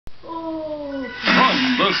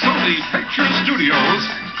the Sony Picture Studios,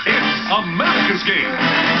 it's America's Game.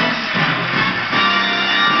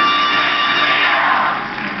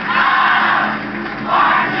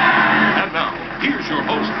 And now, here's your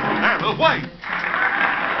host, Anna White.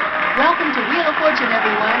 Welcome to Wheel of Fortune,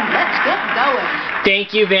 everyone. Let's get going.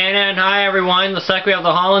 Thank you, Vanna, and hi, everyone. Looks like we have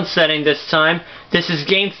the Holland setting this time. This is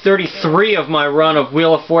game 33 of my run of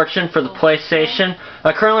Wheel of Fortune for the PlayStation.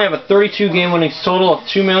 I currently have a 32-game winnings total of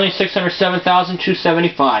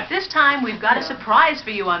 2,607,275. This time, we've got a surprise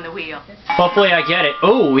for you on the wheel. Hopefully I get it.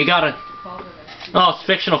 Oh, we got a... Oh, it's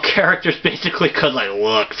fictional characters, basically, because I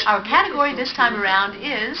looked. Our category this time around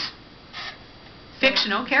is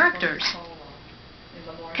fictional characters.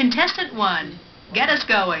 Contestant 1, get us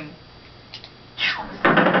going.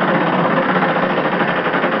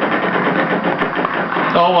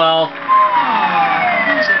 Oh well.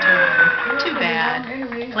 Lose a turn. Too bad.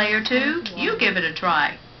 Player 2, you give it a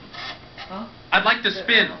try. I'd like to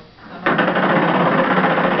spin.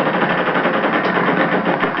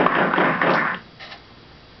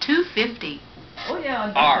 $250.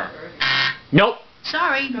 R. Nope.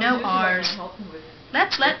 Sorry, no R's.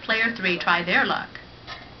 Let's let player 3 try their luck.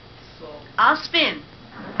 I'll spin.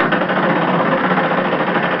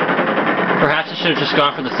 Perhaps I should have just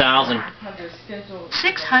gone for the 1,000.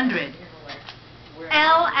 600.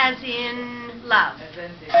 L as in love.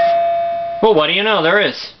 Well, what do you know? There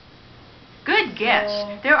is. Good guess.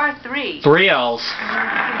 There are 3. 3 L's.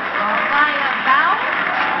 By a vowel?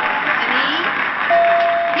 An E?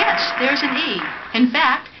 Yes, there's an E. In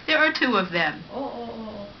fact, there are 2 of them.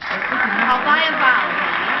 I'll buy a vowel.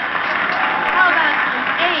 How about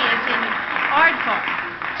an A as in aardvark?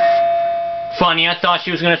 Funny, I thought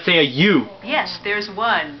she was going to say a U. Yes, there's 1.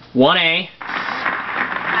 1A.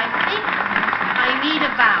 I think I need a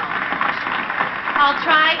vowel. I'll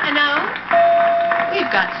try an O.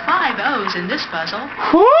 We've got 5 O's in this puzzle.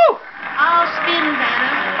 Woo! I'll spin,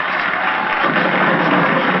 Vanna.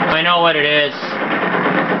 I know what it is.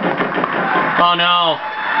 Oh no.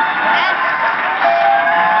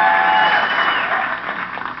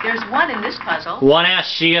 There's 1 in this puzzle. 1S,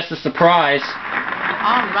 she gets the surprise.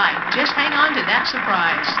 All right, just hang on to that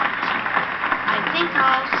surprise. I think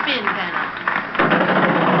I'll spin, Vanna.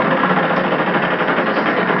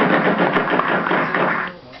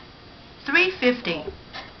 $350.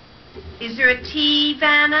 Is there a T,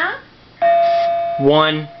 Vanna?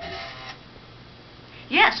 1.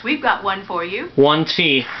 Yes, we've got 1 for you.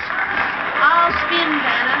 1T. I'll spin,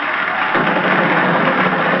 Vanna.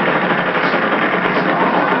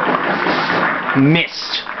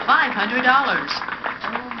 Missed. $500.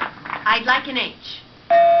 I'd like an H.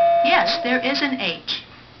 Yes, there is an H.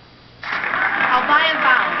 I'll buy a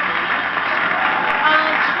vowel, Vanna.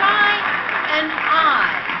 I'll try an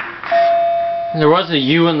I. There was a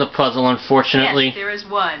U in the puzzle, unfortunately. Yes, there is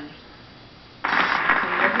 1.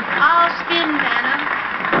 I'll spin, Vanna.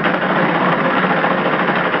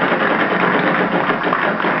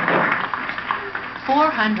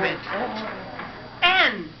 $400.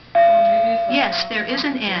 N. Yes, there is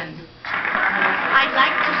an N. I'd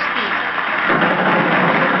like to spin.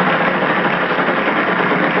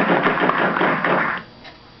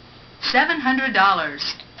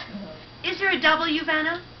 $700. Is there a W,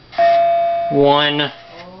 Vanna? 1.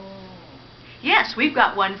 Yes, we've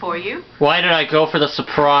got 1 for you. Why did I go for the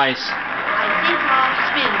surprise? I think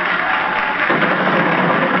I'll spin,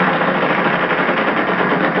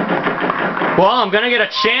 Vanna. Well, I'm gonna get a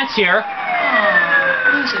chance here.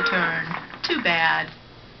 Oh, lose a turn. Too bad.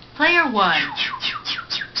 Player 1.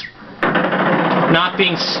 Not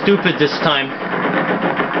being stupid this time.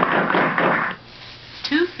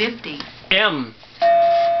 $250. M.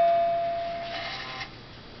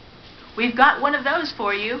 We've got 1 of those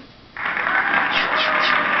for you.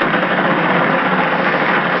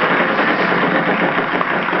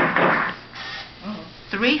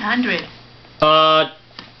 $300.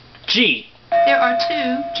 G. There are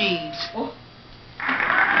 2 G's.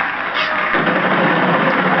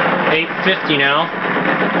 850 now.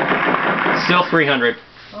 Still 300.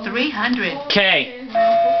 300. K.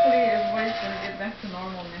 Hopefully everybody's going to get back to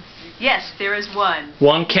normal next week. Yes, there is 1.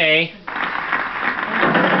 1K.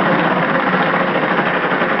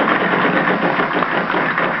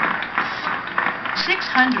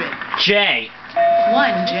 $600. J.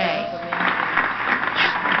 1J.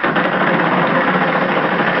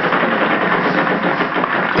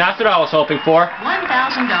 That's what I was hoping for.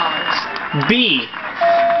 $1,000. B.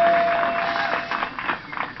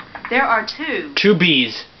 There are 2. 2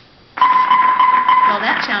 B's. Well,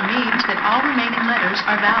 that sound means that all remaining letters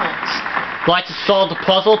are vowels. Like to solve the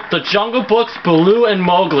puzzle? The Jungle Book's Baloo and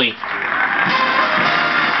Mowgli.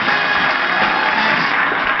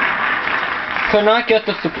 Could not get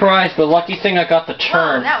the surprise, but lucky thing I got the Whoa,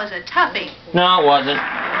 turn. that was a toughie. No, it wasn't.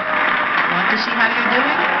 Want to see how you're doing?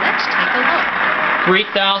 Let's take a look.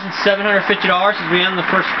 $3,750 as we end the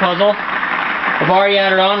first puzzle. I've already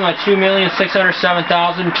added on my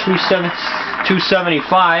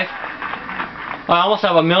 $2,607,275. I almost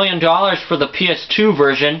have $1 million for the PS2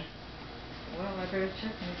 version. Well, I better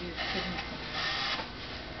check. Maybe it's hidden.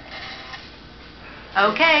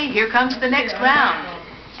 Okay, here comes the next round.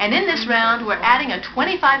 And in this round, we're adding a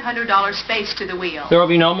 $2,500 space to the wheel. There will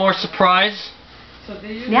be no more surprise. So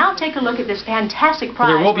they use Now take a look at this fantastic prize.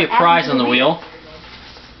 There will be a we're adding prize to on the wheel.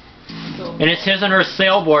 so And it's his and her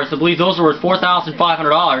sailboards. I believe those are worth $4,500. the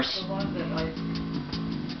one that I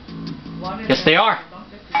wanted. Yes, they are.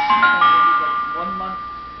 1 month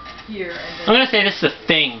here and then. I'm going to say this is a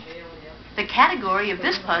thing. The category of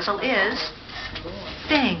this puzzle is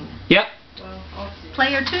Thing. Yep. Well, I'll see.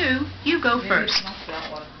 Player 2, you go Maybe first. it's not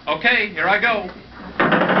that one. Okay, here I go.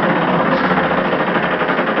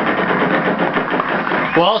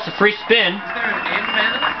 Well, it's a free spin. Is there an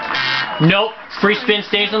antenna? Nope. Free spin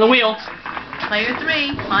stays on the wheel. Player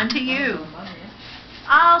 3, on to you.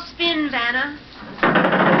 I'll spin, Vanna.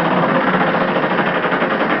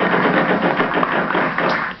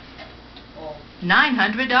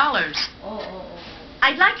 $900.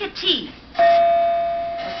 I'd like a tea.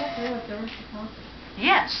 I thought they were supposed to.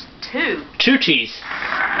 Yes, 2. 2 T's.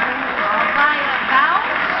 I'll buy a vowel.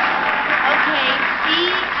 Okay, E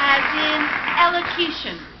as in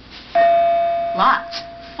elocution. Lots.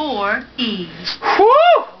 4 E's. Woo!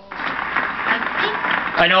 I think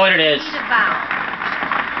I know what it is. I need a vowel.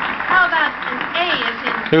 How about an A as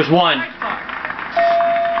in There's one. aardvark?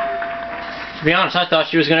 To be honest, I thought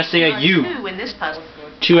she was going to say There a are U. 2 in this puzzle.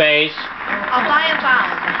 2 A's. I'll buy a vowel,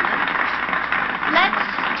 Vanna. Let's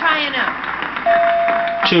try an O.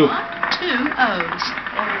 2. 2 O's.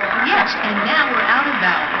 Yes, and now we're out of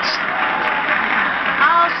vowels.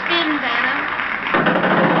 I'll spin, Vanna.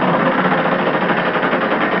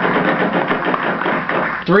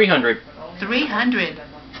 300. 300.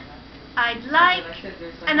 I'd like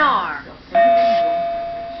an R.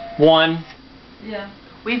 1. Yeah.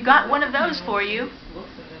 We've got one of those for you. Looks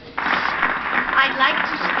and then it. I'd like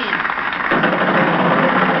to spin.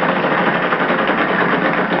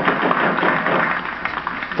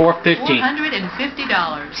 450.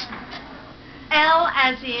 $450. L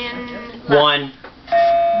as in 1. No,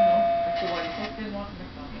 that's the one. He said didn't want to mix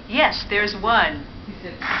up. Yes, there's 1. He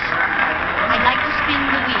said. I'd like to spin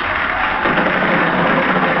the wheel.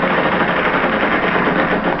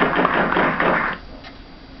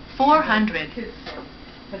 400.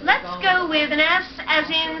 Let's go with an S as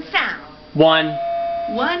in sound. 1.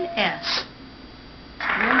 1S.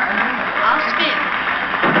 I'll spin.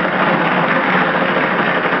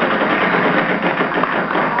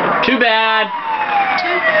 Too bad.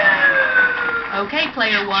 Too bad. Okay,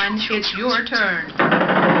 player 1, it's your turn.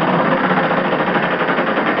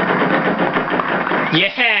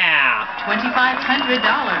 Yeah.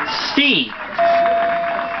 $2,500. C.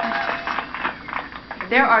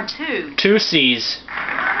 There are 2. 2 C's.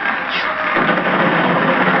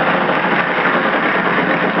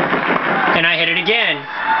 And I hit it again.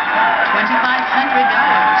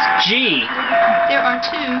 $2,500. G. There are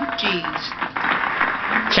 2 G's.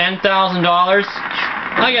 $10,000.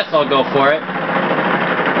 I guess I'll go for it.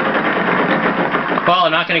 Well,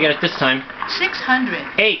 I'm not going to get it this time. 600.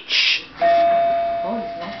 H. Oh,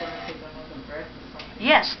 he's not going to take another breath or something.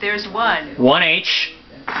 Yes, there's 1. 1H.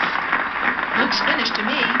 Looks finished to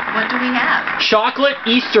me. What do we have? Chocolate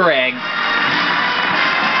Easter egg. Yeah.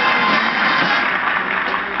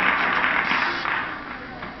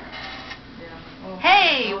 Oh.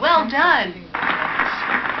 Hey, well done.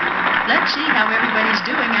 Let's see how everybody's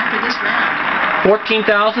doing after this round.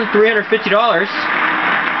 $14,350.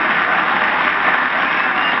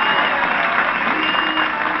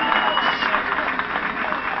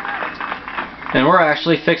 And we're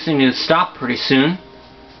actually fixing to stop pretty soon.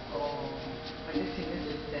 Oh, I guess he missed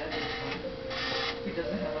his dad this time. He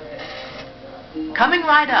doesn't have a dad. Coming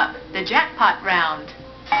right up, the jackpot round.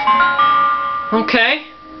 Okay.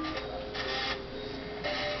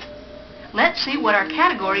 Let's see what our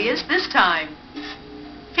category is this time.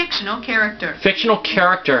 Fictional character. Fictional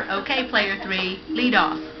character. Okay, player 3, lead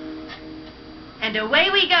off. And away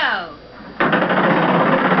we go.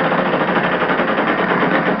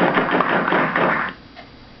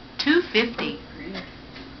 $250.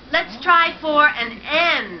 Let's try for an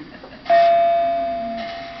N.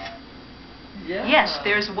 Yeah. Yes,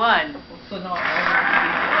 there's 1. So now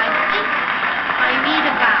I think I need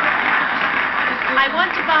a vowel. I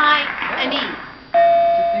want to buy an E.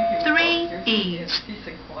 3 E's. Peace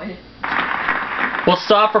and quiet. We'll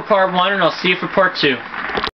stop for part 1 and I'll see you for part 2.